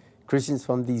 Christians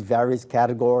from these various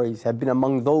categories have been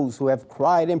among those who have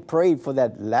cried and prayed for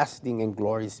that lasting and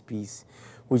glorious peace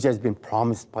which has been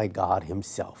promised by God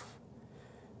himself.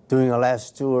 During our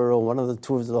last tour, or one of the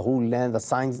tours of the Holy Land, the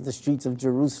signs in the streets of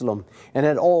Jerusalem, and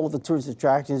at all the tourist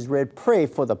attractions read, Pray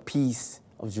for the peace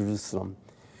of Jerusalem.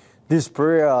 This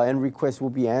prayer and request will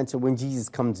be answered when Jesus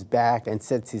comes back and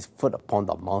sets his foot upon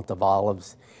the Mount of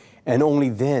Olives, and only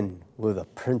then will the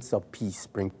Prince of Peace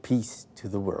bring peace to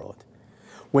the world.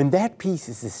 When that peace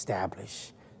is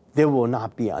established, there will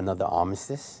not be another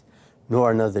armistice,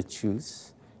 nor another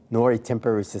truce, nor a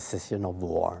temporary cessation of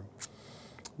war.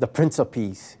 The Prince of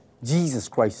Peace, Jesus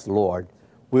Christ the Lord,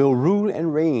 will rule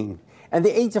and reign, and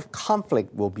the age of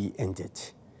conflict will be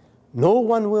ended. No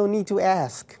one will need to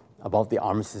ask about the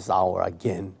armistice hour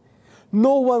again.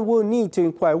 No one will need to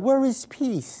inquire, where is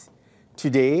peace?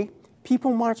 Today,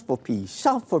 people march for peace,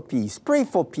 shout for peace, pray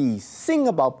for peace, sing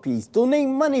about peace, donate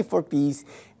money for peace,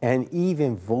 and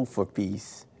even vote for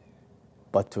peace,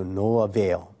 but to no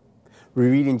avail. We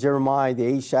read in Jeremiah, the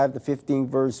 8th chapter, 15th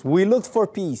verse, We looked for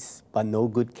peace, but no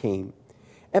good came,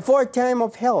 and for a time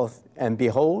of health, and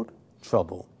behold,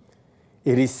 trouble.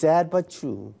 It is sad but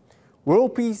true.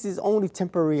 World peace is only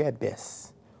temporary at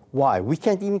best. Why? We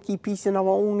can't even keep peace in our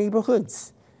own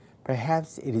neighborhoods.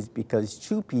 Perhaps it is because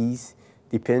true peace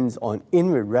depends on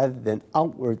inward rather than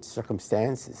outward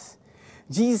circumstances.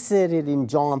 Jesus said it in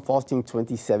John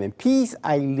 14:27, Peace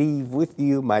I leave with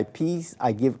you, my peace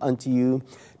I give unto you.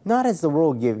 Not as the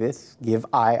world giveth, give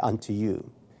I unto you.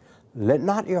 Let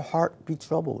not your heart be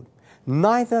troubled,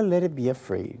 neither let it be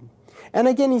afraid. And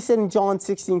again he said in John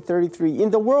 16:33, In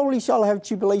the world ye shall have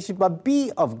tribulation, but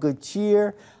be of good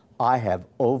cheer, I have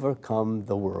overcome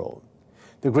the world.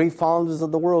 The great founders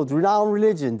of the world, renowned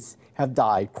religions, have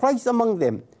died, Christ among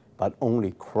them, but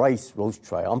only Christ rose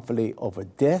triumphantly over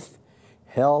death,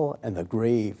 hell, and the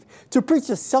grave, to preach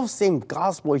the selfsame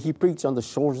gospel he preached on the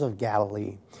shores of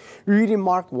Galilee. We read in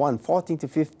Mark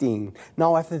 1:14-15,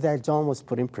 Now after that John was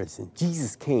put in prison,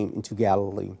 Jesus came into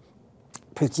Galilee,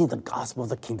 preaching the gospel of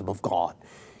the kingdom of God,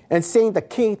 and saying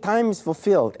the time is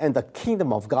fulfilled and the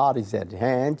kingdom of God is at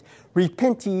hand.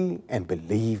 Repent ye and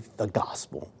believe the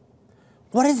gospel.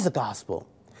 What is the gospel?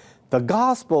 The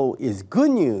gospel is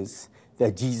good news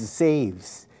that Jesus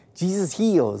saves, Jesus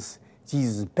heals,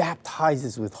 Jesus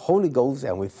baptizes with Holy Ghost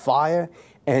and with fire,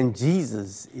 and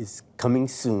Jesus is coming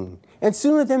soon, and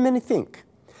sooner than many think.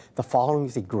 The following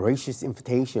is a gracious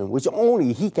invitation which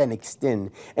only he can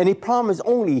extend, and a promise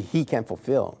only he can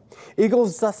fulfill. It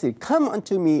goes thus, Come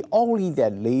unto me, all ye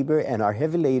that labor and are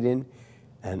heavy laden,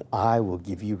 and I will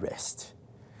give you rest.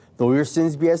 Though your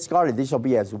sins be as scarlet, they shall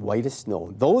be as white as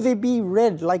snow. Though they be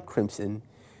red like crimson,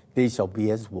 they shall be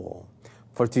as wool.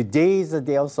 For today is the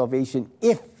day of salvation,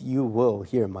 if you will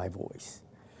hear my voice.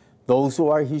 Those who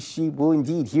are his sheep will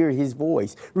indeed hear his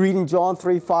voice. Reading John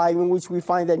 3:5, in which we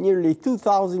find that nearly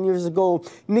 2,000 years ago,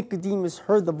 Nicodemus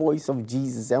heard the voice of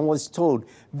Jesus and was told,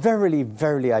 "Verily,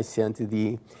 verily, I say unto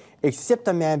thee, except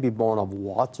a man be born of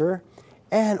water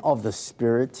and of the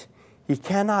Spirit, he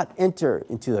cannot enter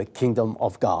into the kingdom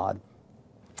of God."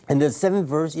 In the 7th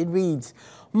verse, it reads,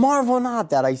 "Marvel not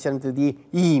that I said unto thee,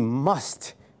 ye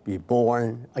must be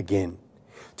born again."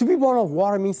 To be born of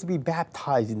water means to be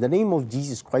baptized in the name of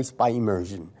Jesus Christ by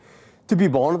immersion. To be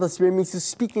born of the Spirit means to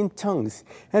speak in tongues.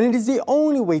 And it is the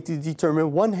only way to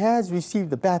determine one has received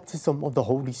the baptism of the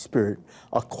Holy Spirit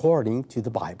according to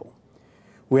the Bible.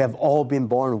 We have all been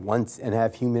born once and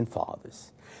have human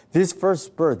fathers. This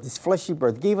first birth, this fleshy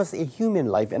birth, gave us a human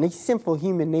life and a sinful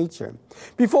human nature.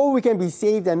 Before we can be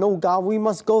saved and know God, we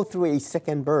must go through a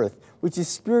second birth, which is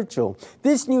spiritual.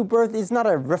 This new birth is not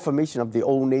a reformation of the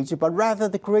old nature, but rather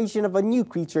the creation of a new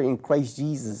creature in Christ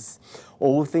Jesus.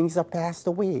 Old things are passed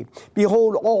away.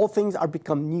 Behold, all things are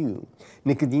become new.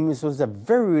 Nicodemus was a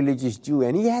very religious Jew,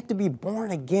 and he had to be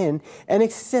born again and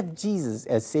accept Jesus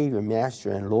as Savior, Master,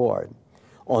 and Lord.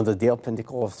 On the day of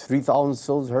Pentecost, 3,000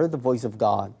 souls heard the voice of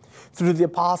God. Through the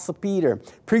Apostle Peter,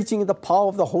 preaching in the power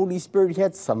of the Holy Spirit, he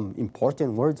had some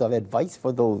important words of advice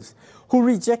for those who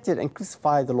rejected and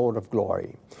crucified the Lord of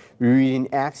glory. We read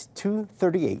in Acts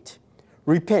 2:38,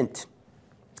 "Repent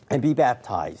and be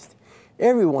baptized,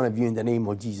 every one of you, in the name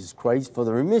of Jesus Christ, for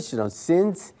the remission of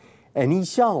sins, and ye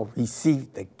shall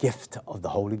receive the gift of the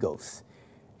Holy Ghost."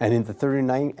 And in the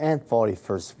 39th and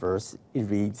 41st verse, it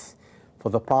reads, "For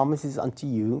the promise is unto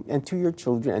you and to your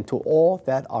children and to all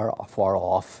that are afar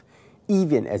off,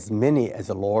 even as many as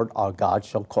the Lord our God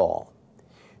shall call."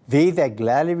 They that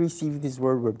gladly received this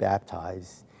word were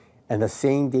baptized, and the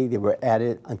same day they were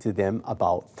added unto them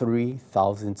about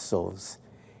 3,000 souls.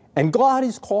 And God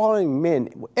is calling men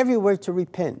everywhere to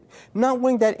repent, not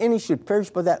willing that any should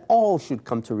perish, but that all should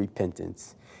come to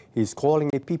repentance. He is calling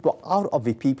a people out of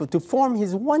a people to form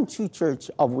his one true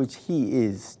church, of which he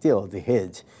is still the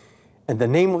head. And the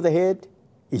name of the head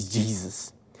is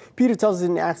Jesus. Peter tells us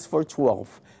in Acts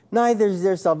 4:12, "Neither is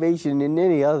there salvation in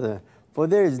any other, for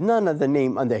there is none other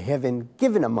name under heaven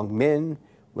given among men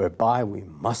whereby we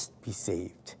must be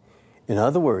saved." In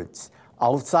other words,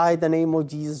 outside the name of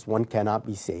Jesus, one cannot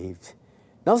be saved.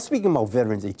 Now, speaking about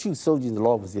veterans, a true soldier in the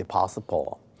Lord was the Apostle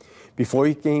Paul. Before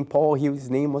he became Paul, his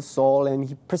name was Saul, and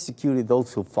he persecuted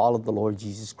those who followed the Lord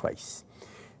Jesus Christ.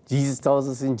 Jesus tells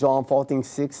us in John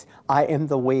 14:6, "I am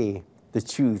the way, the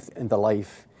truth, and the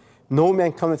life. No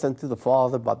man cometh unto the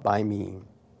Father but by me."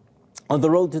 On the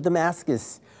road to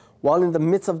Damascus, while in the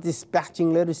midst of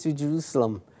dispatching letters to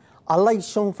Jerusalem, a light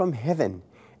shone from heaven,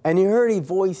 and he heard a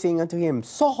voice saying unto him,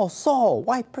 "Saul, Saul,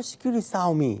 why persecutest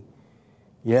thou me?"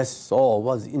 Yes, Saul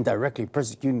was indirectly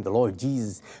persecuting the Lord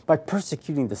Jesus by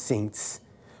persecuting the saints.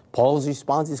 Paul's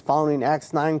response is found in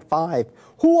Acts 9:5.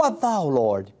 "Who art thou,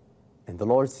 Lord?" And the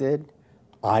Lord said,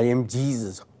 "I am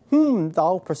Jesus, whom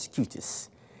thou persecutest.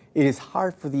 It is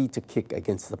hard for thee to kick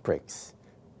against the pricks."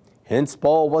 Hence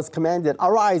Paul was commanded,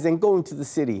 "Arise and go into the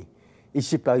city. It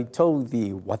shall be told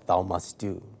thee what thou must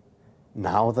do."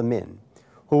 Now the men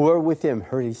who were with him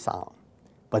heard a sound,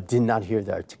 but did not hear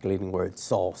the articulating word,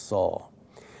 "Saul, Saul."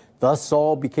 Thus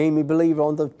Saul became a believer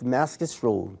on the Damascus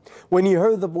road when he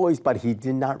heard the voice, but he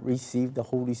did not receive the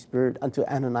Holy Spirit until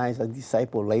Ananias, a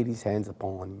disciple, laid his hands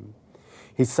upon him.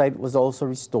 His sight was also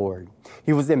restored.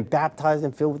 He was then baptized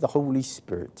and filled with the Holy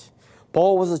Spirit.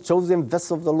 Paul was a chosen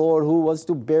vessel of the Lord who was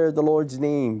to bear the Lord's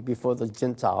name before the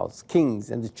Gentiles,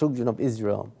 kings, and the children of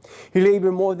Israel. He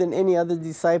labored more than any other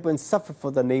disciple and suffered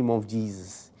for the name of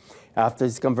Jesus. After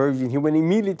his conversion, he went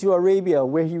immediately to Arabia,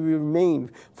 where he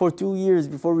remained for 2 years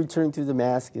before returning to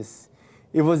Damascus.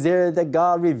 It was there that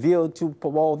God revealed to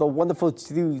Paul the wonderful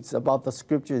truths about the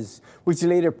Scriptures, which he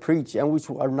later preached and which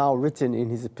are now written in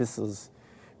his epistles.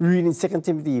 We read in 2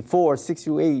 Timothy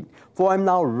 4:6-8, "For I am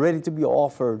now ready to be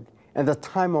offered, and the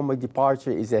time of my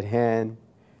departure is at hand.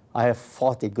 I have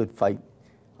fought a good fight.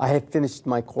 I have finished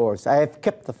my course. I have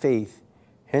kept the faith.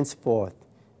 Henceforth,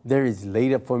 there is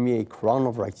laid up for me a crown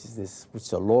of righteousness, which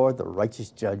the Lord, the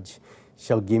righteous judge,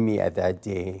 shall give me at that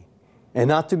day. And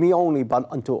not to me only, but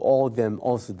unto all them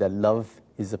also that love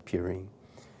his appearing."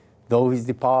 Though his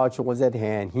departure was at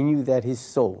hand, he knew that his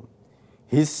soul,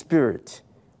 his spirit,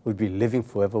 would be living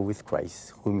forever with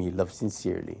Christ, whom he loved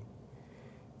sincerely.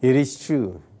 It is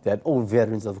true that old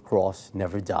veterans of the cross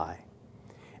never die.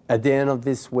 At the end of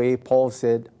this way, Paul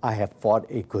said, "I have fought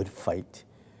a good fight."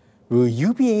 Will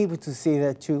you be able to say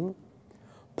that too?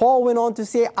 Paul went on to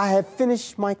say, "I have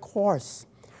finished my course."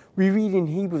 We read in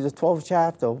Hebrews, the 12th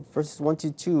chapter, verses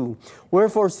 1-2,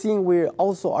 "Wherefore, seeing we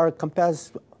also are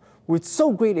compassed With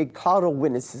so great a cloud of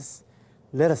witnesses,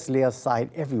 let us lay aside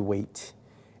every weight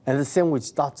and the sin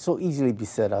which doth so easily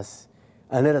beset us,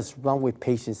 and let us run with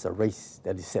patience the race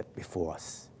that is set before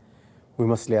us. We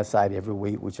must lay aside every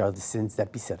weight which are the sins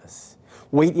that beset us.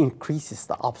 Weight increases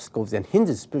the obstacles and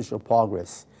hinders spiritual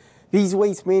progress. These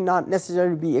weights may not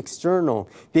necessarily be external.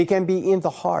 They can be in the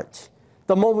heart.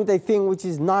 The moment a thing which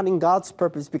is not in God's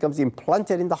purpose becomes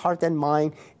implanted in the heart and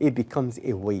mind, it becomes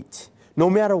a weight, no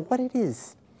matter what it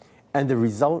is. And the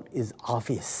result is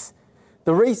obvious.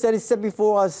 The race that is set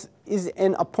before us is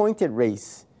an appointed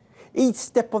race. Each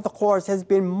step of the course has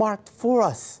been marked for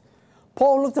us.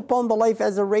 Paul looked upon the life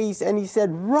as a race, and he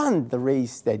said, "Run the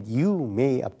race that you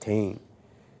may obtain."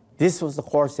 This was the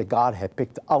course that God had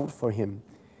picked out for him,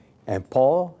 and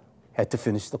Paul had to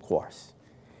finish the course.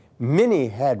 Many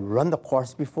had run the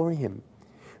course before him.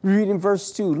 We read in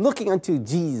verse 2, "Looking unto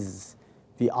Jesus,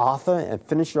 the author and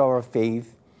finisher of our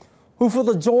faith, who for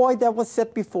the joy that was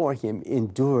set before him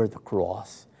endured the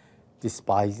cross,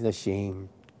 despising the shame,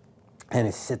 and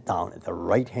is set down at the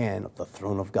right hand of the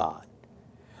throne of God."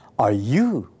 Are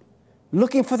you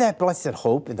looking for that blessed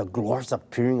hope in the glorious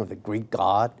appearing of the great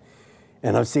God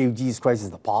and our Savior Jesus Christ as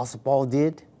the Apostle Paul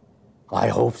did? I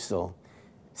hope so.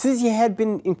 Since he had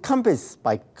been encompassed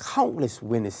by countless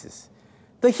witnesses,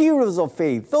 the heroes of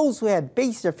faith, those who had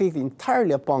based their faith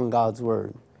entirely upon God's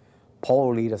word,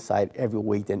 Paul laid aside every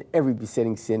weight and every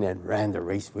besetting sin and ran the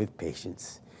race with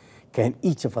patience. Can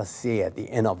each of us say at the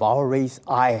end of our race,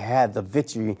 "I had the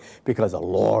victory because the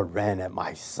Lord ran at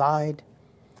my side"?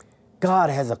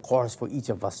 God has a course for each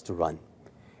of us to run.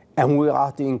 And we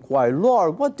ought to inquire,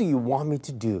 "Lord, what do you want me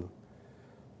to do?"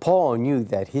 Paul knew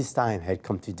that his time had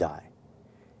come to die.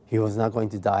 He was not going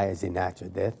to die as a natural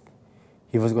death.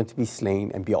 He was going to be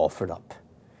slain and be offered up.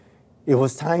 It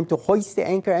was time to hoist the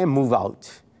anchor and move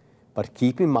out. But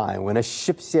keep in mind, when a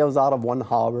ship sails out of one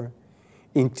harbor,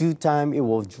 in due time it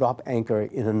will drop anchor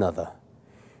in another.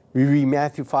 We read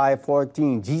Matthew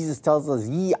 5:14. Jesus tells us,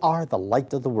 "Ye are the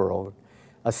light of the world.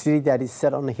 A city that is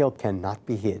set on a hill cannot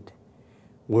be hid."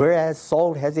 Whereas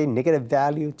salt has a negative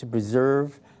value to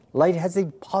preserve, light has a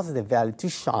positive value to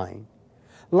shine.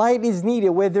 Light is needed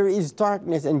where there is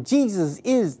darkness, and Jesus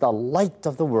is the light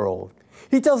of the world.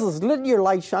 He tells us, "Let your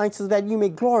light shine so that you may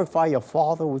glorify your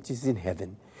Father which is in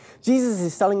heaven." Jesus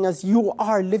is telling us you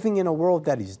are living in a world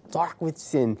that is dark with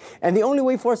sin, and the only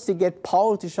way for us to get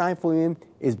power to shine for him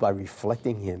is by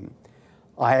reflecting him.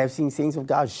 I have seen saints of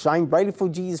God shine brightly for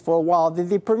Jesus for a while, then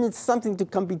they permit something to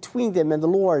come between them and the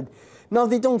Lord. Now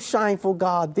they don't shine for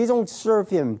God. They don't serve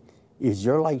him. Is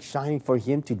your light shining for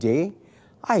him today?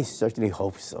 I certainly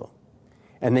hope so.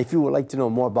 And if you would like to know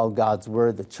more about God's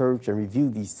Word, the church, and review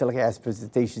these telecast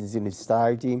presentations in its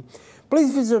entirety,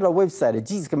 please visit our website at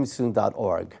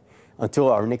jesuscomingsoon.org.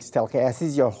 Until our next telecast, this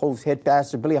is your host, Head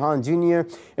Pastor Billy Hahn Jr.,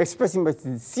 expressing my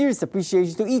sincerest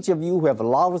appreciation to each of you who have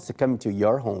allowed us to come into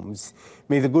your homes.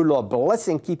 May the good Lord bless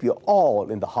and keep you all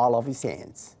in the hollow of his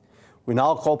hands. We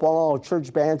now call upon our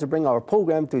church band to bring our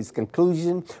program to its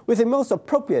conclusion with a most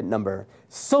appropriate number,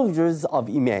 Soldiers of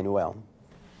Emmanuel.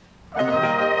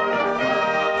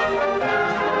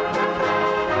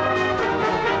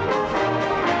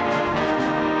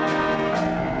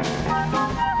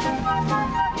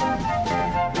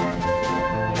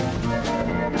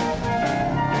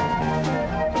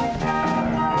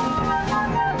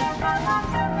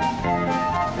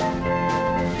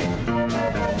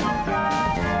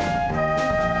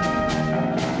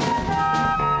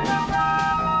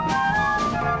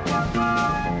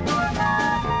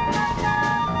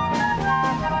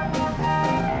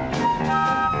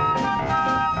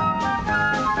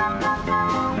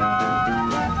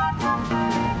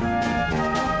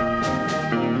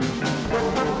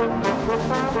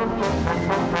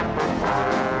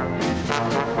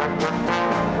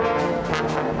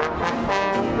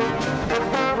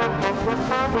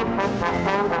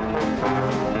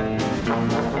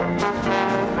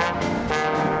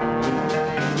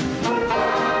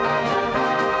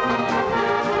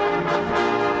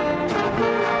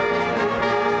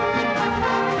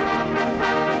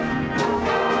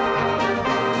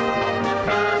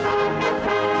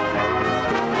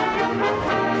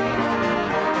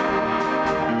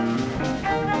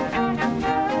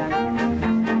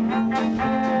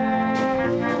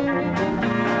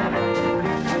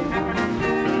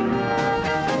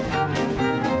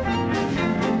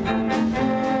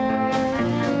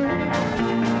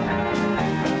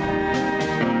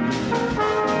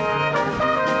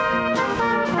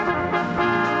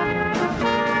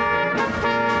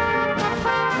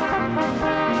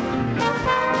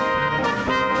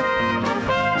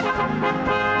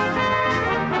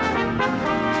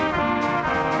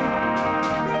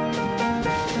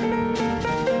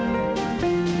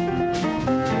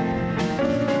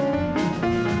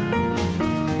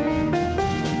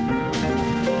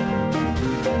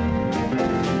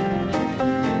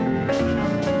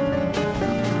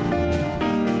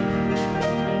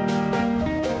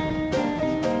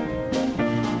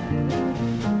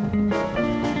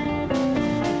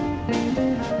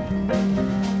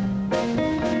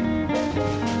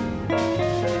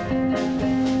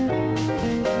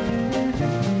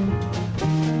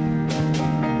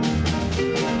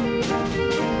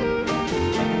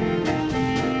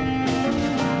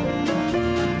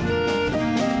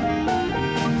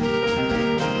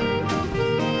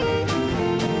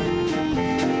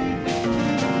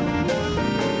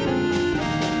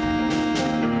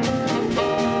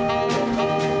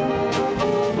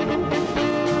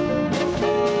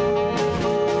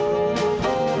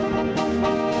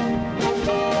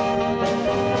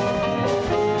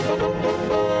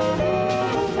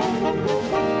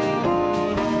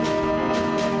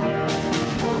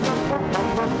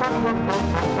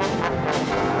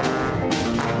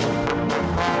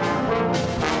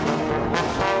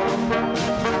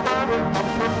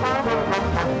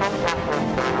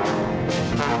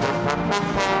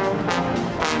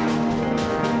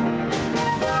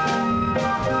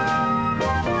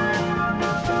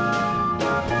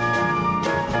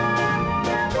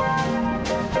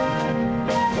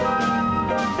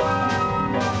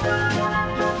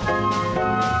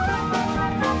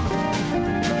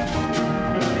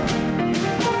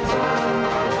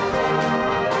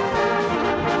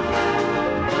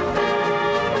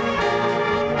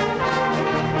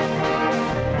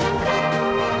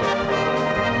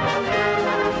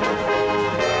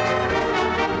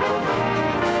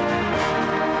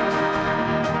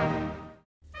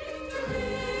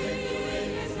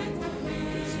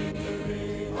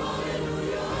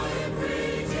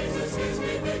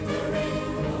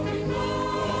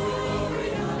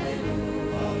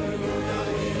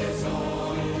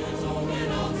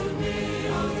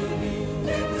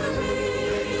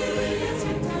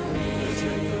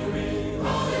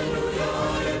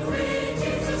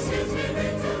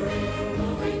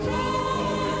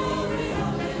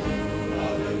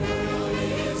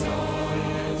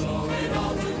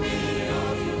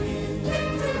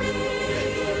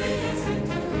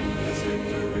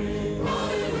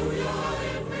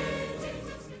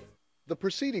 The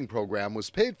preceding program was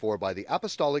paid for by the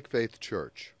Apostolic Faith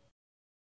Church.